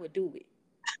Tyeasha, I would do it.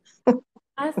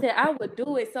 I said I would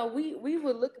do it. So we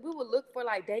would look for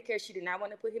like daycare. She did not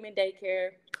want to put him in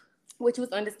daycare, which was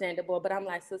understandable. But I'm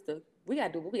like, sister, we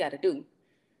gotta do what we gotta do.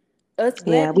 Us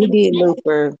Yeah, black we women, did look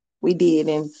for, we did,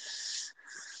 and we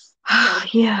gotta do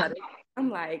what yeah, we gotta do. I'm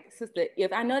like, sister,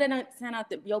 if I know that don't sound out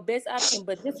your best option,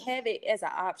 but just have it as an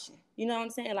option. You know what I'm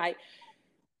saying? Like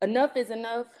enough is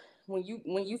enough. When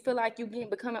you feel like you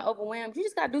becoming overwhelmed, you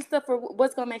just gotta do stuff for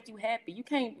what's gonna make you happy. You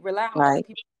can't rely on other right,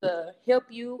 people to help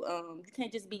you. You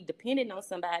can't just be dependent on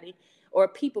somebody or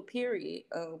people. Period.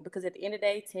 Because at the end of the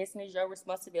day, testing is your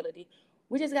responsibility.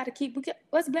 We just gotta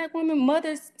us black women,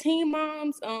 mothers, teen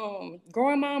moms,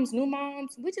 growing moms, new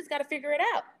moms. We just gotta figure it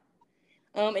out.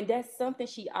 And that's something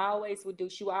she always would do.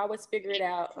 She would always figure it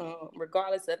out,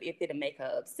 regardless of if it'll make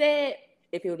her upset,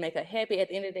 if it would make her happy. At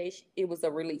the end of the day, it was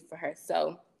a relief for her.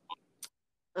 So,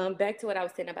 back to what I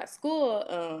was saying about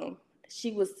school.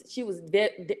 She was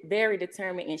very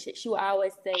determined, and she would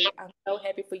always say, "I'm so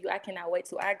happy for you. I cannot wait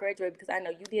till I graduate because I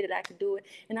know you did it. I could do it."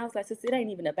 And I was like, "Sis, it ain't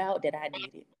even about that I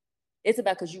did it. It's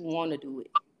about because you want to do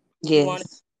it. You want to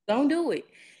yes, don't do it."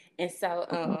 And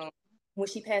so when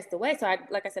she passed away, so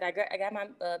like I said, I got my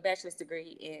bachelor's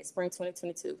degree in spring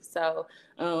 2022. So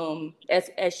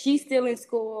as she's still in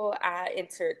school, I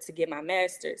entered to get my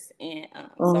master's, and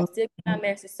so I'm still getting my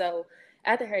master's. So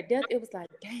after her death, it was like,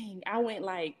 dang, I went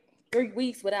like 3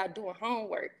 weeks without doing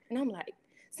homework, and I'm like.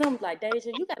 Someone's like,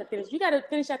 Tyeasha, you gotta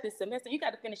finish out this semester. You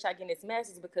gotta finish out getting this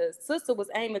master's because sister was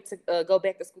aiming to go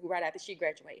back to school right after she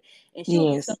graduated, and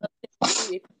she'll get so yes, upset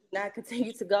with you if you do not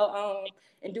continue to go on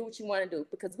and do what you want to do.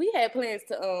 Because we had plans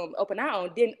to open our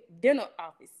own dinner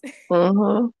office.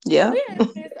 yeah, We had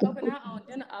plans to open our own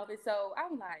dinner office. So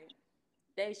I'm like,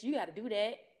 Tyeasha, you gotta do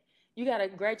that. You gotta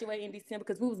graduate in December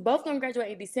because we was both gonna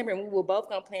graduate in December, and we were both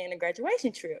gonna plan a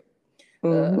graduation trip.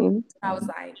 I was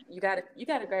like, you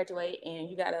gotta graduate, and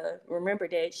you gotta remember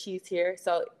that she's here.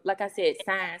 So, like I said,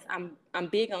 science. I'm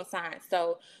big on science.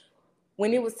 So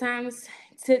when it was times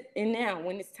and now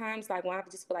when it's times like when I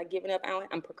just feel like giving up,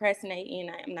 I'm procrastinating,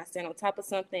 I'm not staying on top of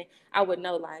something, I would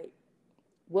know like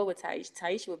what would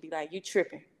Tyeasha would be like, you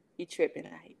tripping,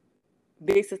 like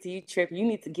big sister, you tripping, you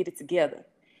need to get it together.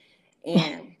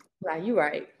 And like, you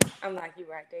right. I'm like, you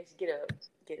right, Tyeasha,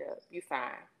 get up, you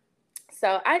fine.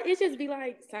 So it just be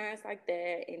like signs like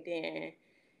that, and then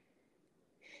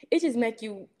it just make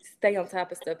you stay on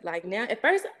top of stuff. Like now, at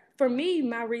first, for me,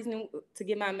 my reason to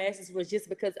get my master's was just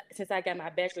because since I got my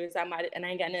bachelor's, I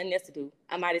ain't got nothing else to do.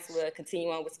 I might as well continue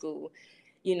on with school,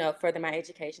 further my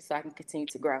education so I can continue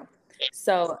to grow.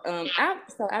 So,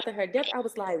 so after her death, I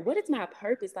was like, what is my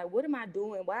purpose? Like, what am I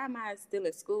doing? Why am I still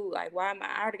in school? Like,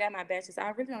 I already got my bachelor's. I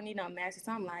really don't need no master's.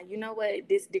 So I'm like, you know what?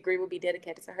 This degree will be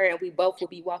dedicated to her, and we both will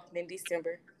be walking in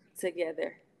December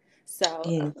together. So,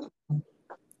 yes,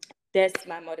 that's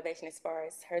my motivation as far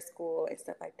as her school and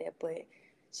stuff like that. But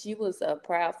she was a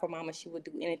proud for mama. She would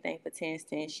do anything for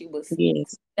Tennessee. She was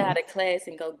yes, out of class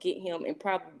and go get him. And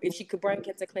probably if she could bring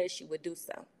him to class, she would do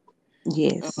so.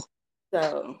 yes.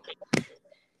 So,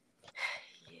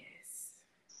 yes.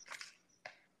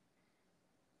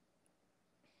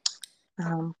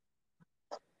 Um,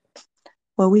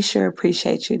 well, we sure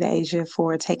appreciate you, Tyeasha,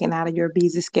 for taking out of your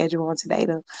busy schedule on today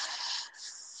to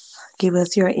give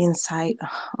us your insight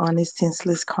on this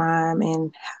senseless crime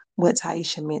and what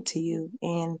Tyeasha meant to you.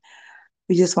 And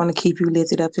we just want to keep you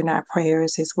lifted up in our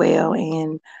prayers as well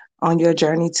and on your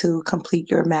journey to complete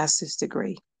your master's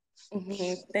degree.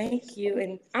 Thank you,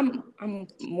 and I'm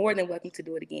more than welcome to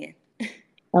do it again.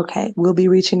 Okay, we'll be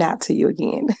reaching out to you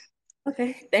again.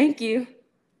 Okay, thank you.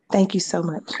 Thank you so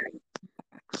much.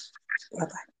 Bye bye.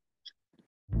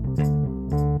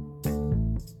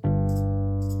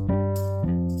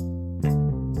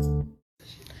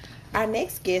 Our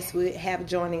next guest we have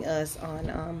joining us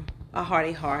on A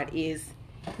Hearty Heart is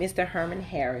Mr. Herman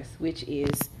Harris, which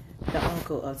is the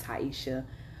uncle of Tyeasha.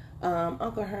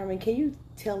 Uncle Herman, can you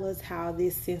tell us how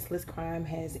this senseless crime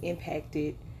has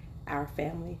impacted our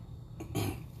family?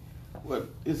 Well,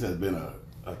 this has been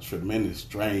a tremendous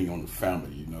strain on the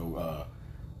family.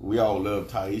 We all love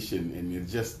Tyeasha, and it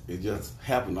just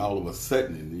happened all of a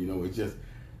sudden. And it just,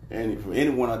 and for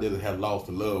anyone out there that have lost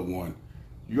a loved one,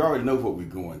 you already know what we're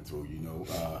going through.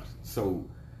 So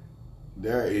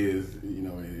there is,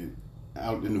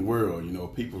 out in the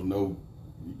world, people know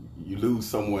you lose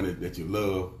someone that you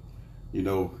love,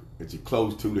 that you're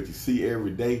close to, that you see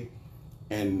every day,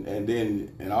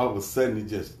 and all of a sudden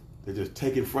they just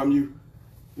take it from you.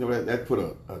 You know, that put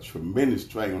a tremendous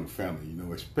strain on the family. You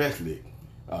know, especially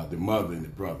the mother and the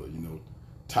brother. You know,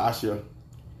 Tyeasha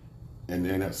and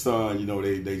her son. You know,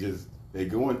 they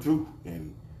going through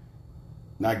and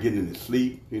not getting any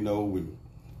sleep. You know, when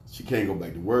she can't go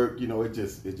back to work. You know, it's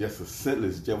just a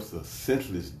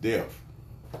senseless death.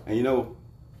 And you know,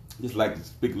 just like to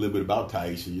speak a little bit about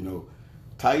Tyeasha. You know,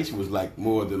 Tyeasha was like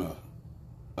more than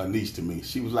a niece to me.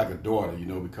 She was like a daughter, you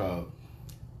know, because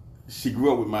she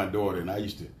grew up with my daughter, and I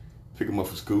used to pick them up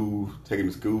from school, take them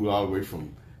to school all the way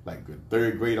from like the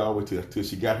third grade all the way till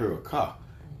she got her a car.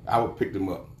 I would pick them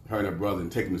up, her and her brother,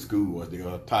 and take them to school. Or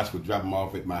Tyeasha would drop them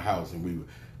off at my house, and we would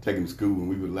take them to school, and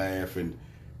we would laugh and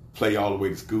play all the way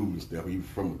to school and stuff. Even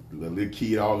from a little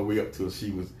kid all the way up till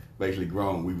she was basically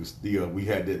grown, we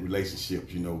had that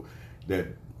relationship, you know,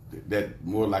 that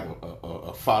more like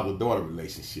a father-daughter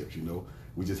relationship, you know.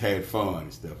 We just had fun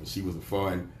and stuff, and she was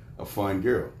a fun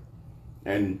girl.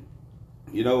 And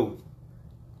you know,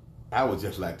 I would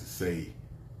just like to say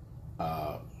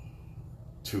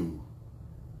to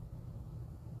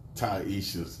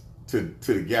Tyeasha's to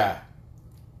the guy,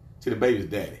 to the baby's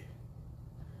daddy,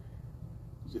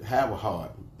 have a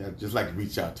heart. I'd just like to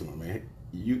reach out to him, man.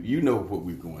 You know what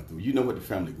we're going through. You know what the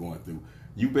family going through.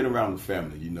 You've been around the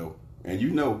family, you know, and you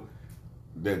know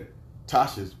that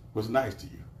Tyeasha was nice to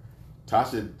you.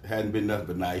 Tyeasha hadn't been nothing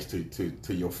but nice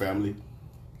to your family.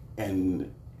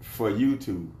 And for you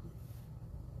to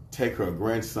take her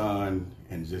grandson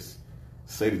and just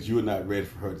say that you're not ready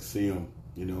for her to see him,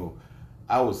 you know,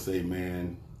 I would say,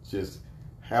 man, just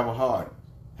have a heart,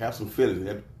 have some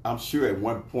feelings. I'm sure at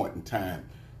one point in time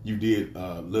you did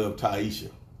love Tyeasha.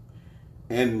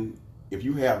 And if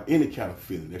you have any kind of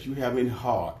feeling, if you have any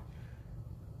heart,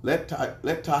 let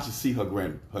Tyeasha see her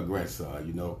grandson,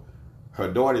 you know. Her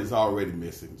daughter is already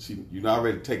missing. You're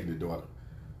already taking the daughter.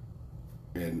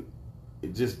 And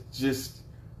it just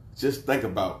think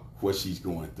about what she's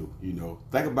going through, you know.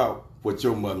 Think about what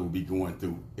your mother would be going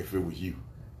through if it was you.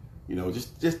 You know,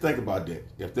 just think about that.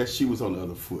 If that shoe was on the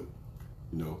other foot,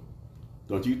 you know.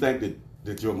 Don't you think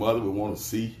that your mother would want to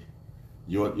see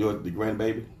the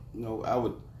grandbaby? You know, I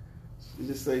would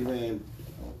just say, man,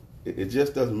 it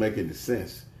just doesn't make any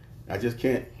sense. I just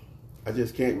can't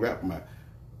wrap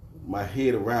my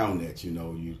head around that, you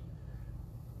know.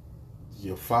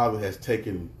 Your father has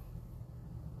taken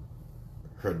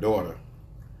her daughter,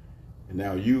 and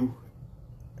now you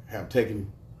have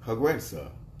taken her grandson.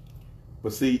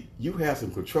 But see, you have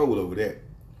some control over that.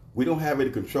 We don't have any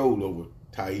control over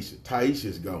Tyeasha.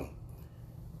 Tyeasha's gone.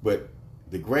 But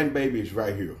the grandbaby is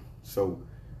right here. So,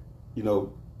 you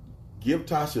know, give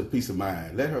Tyeasha a peace of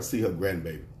mind. Let her see her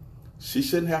grandbaby. She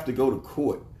shouldn't have to go to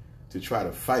court to try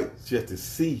to fight just to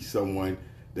see someone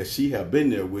that she have been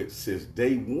there with since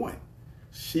day one.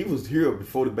 She was here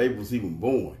before the baby was even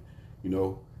born, you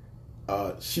know.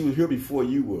 She was here before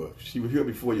you were. She was here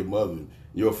before your mother and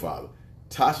your father.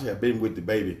 Tyeasha had been with the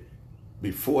baby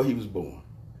before he was born.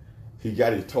 He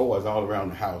got his toys all around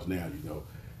the house now, you know.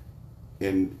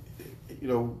 And, you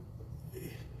know,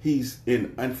 he's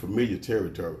in unfamiliar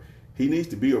territory. He needs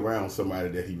to be around somebody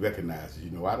that he recognizes,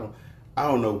 you know. I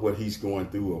don't know what he's going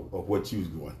through or what you's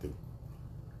going through.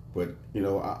 But, you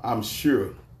know, I'm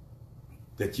sure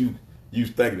that you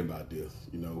thinking about this,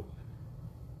 you know.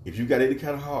 If you got any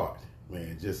kind of heart,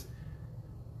 man, just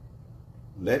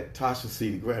let Tyeasha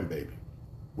see the grandbaby.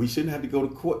 We shouldn't have to go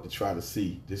to court to try to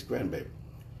see this grandbaby.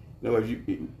 You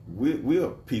know, we're a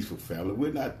peaceful family.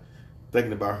 We're not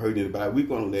thinking about hurting anybody.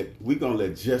 We're gonna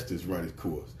let justice run its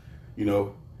course, you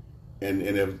know. And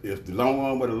if the long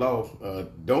arm of the law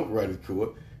don't run its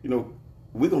course, you know,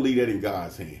 we're gonna leave that in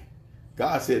God's hand.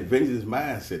 God said, "Vengeance is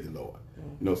mine," said the Lord.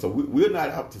 You know, so we're not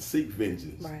out to seek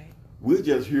vengeance. Right. We're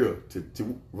just here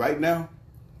to right now.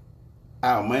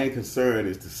 Our main concern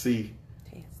is to see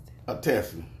a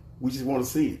testimony. We just want to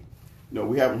see it. You know,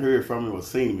 we haven't heard from him or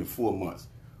seen him in 4 months.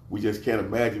 We just can't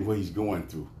imagine what he's going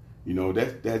through. You know,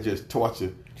 that's just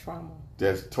torture. Trauma.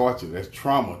 That's torture. That's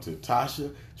trauma to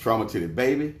Tyeasha, trauma to the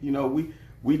baby. You know,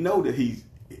 we know that he's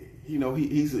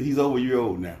over a year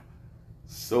old now.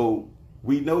 So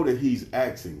we know that he's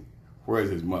asking,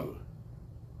 where's his mother?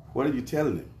 What are you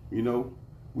telling him? You know,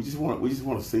 we just want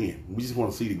to see him. We just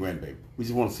want to see the grandbaby. We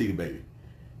just want to see the baby.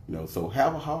 You know, so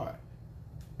have a heart.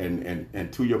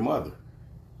 And to your mother.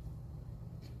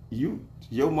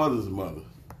 Your mother's mother.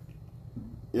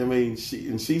 I mean,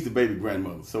 she's the baby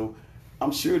grandmother. So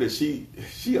I'm sure that she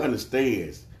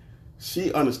understands.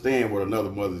 She understands what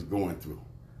another mother's going through.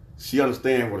 She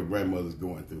understands what a grandmother's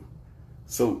going through.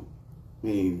 So, I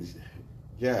mean,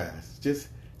 guys,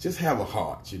 just have a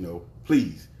heart, you know.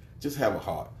 Please, Just have a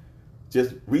heart.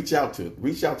 Just reach out to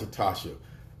Tyeasha,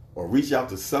 or reach out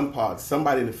to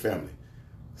somebody in the family.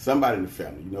 Somebody in the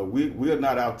family. You know, we are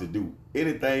not out to do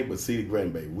anything but see the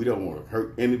grandbaby. We don't want to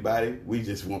hurt anybody. We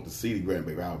just want to see the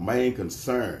grandbaby. Our main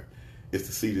concern is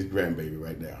to see this grandbaby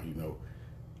right now. You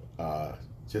know,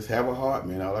 just have a heart,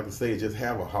 man. All I can say is just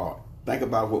have a heart. Think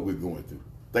about what we're going through.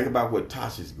 Think about what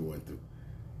Tasha's going through.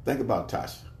 Think about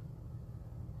Tyeasha.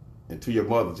 And to your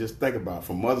mother, just think about,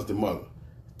 from mother to mother,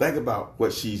 think about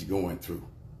what she's going through.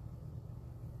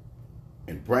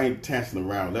 And bring tension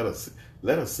around. Let us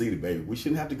see the baby. We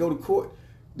shouldn't have to go to court.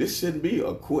 This shouldn't be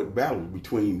a court battle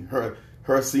between her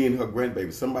seeing her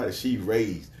grandbaby, somebody she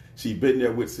raised, she been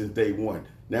there with since day one.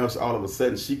 Now it's all of a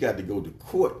sudden she got to go to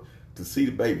court to see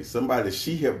the baby, somebody that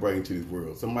she helped bring to this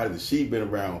world, somebody that she been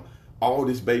around all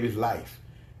this baby's life.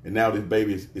 And now this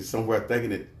baby is somewhere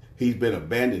thinking that he's been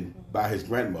abandoned by his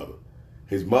grandmother.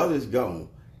 His mother is gone.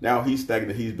 Now he's thinking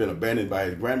that he's been abandoned by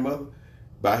his grandmother,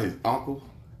 by his uncle,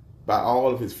 by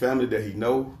all of his family that he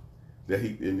know, that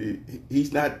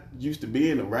he's not used to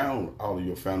being around all of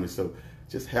your family. So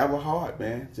just have a heart,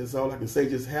 man. Just all I can say,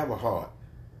 just have a heart.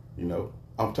 You know,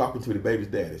 I'm talking to the baby's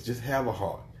daddy. Just have a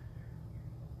heart.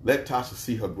 Let Tyeasha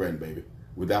see her grandbaby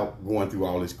without going through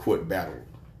all this court battle.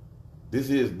 This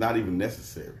is not even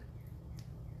necessary.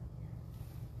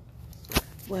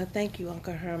 Well, thank you,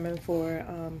 Uncle Herman, for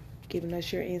giving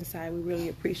us your insight. We really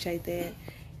appreciate that.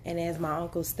 And as my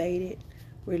uncle stated,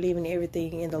 we're leaving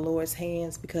everything in the Lord's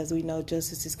hands because we know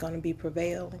justice is going to be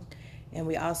prevailing. And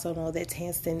we also know that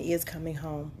Tanston is coming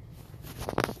home.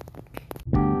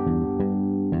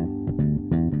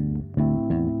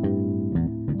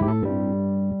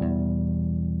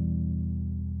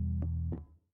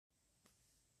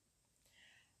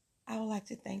 I would like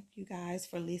to thank you guys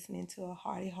for listening to a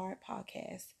Hearty Heart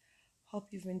podcast. Hope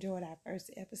you've enjoyed our first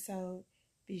episode.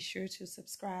 Be sure to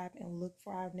subscribe and look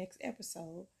for our next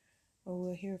episode, where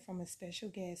we'll hear from a special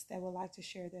guest that would like to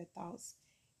share their thoughts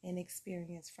and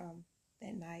experience from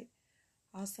that night.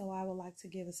 Also, I would like to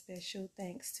give a special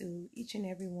thanks to each and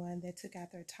every one that took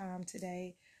out their time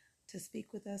today to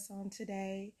speak with us on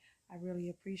today. I really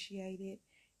appreciate it,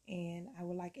 and I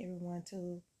would like everyone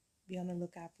to be on the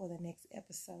lookout for the next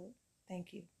episode.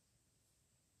 Thank you.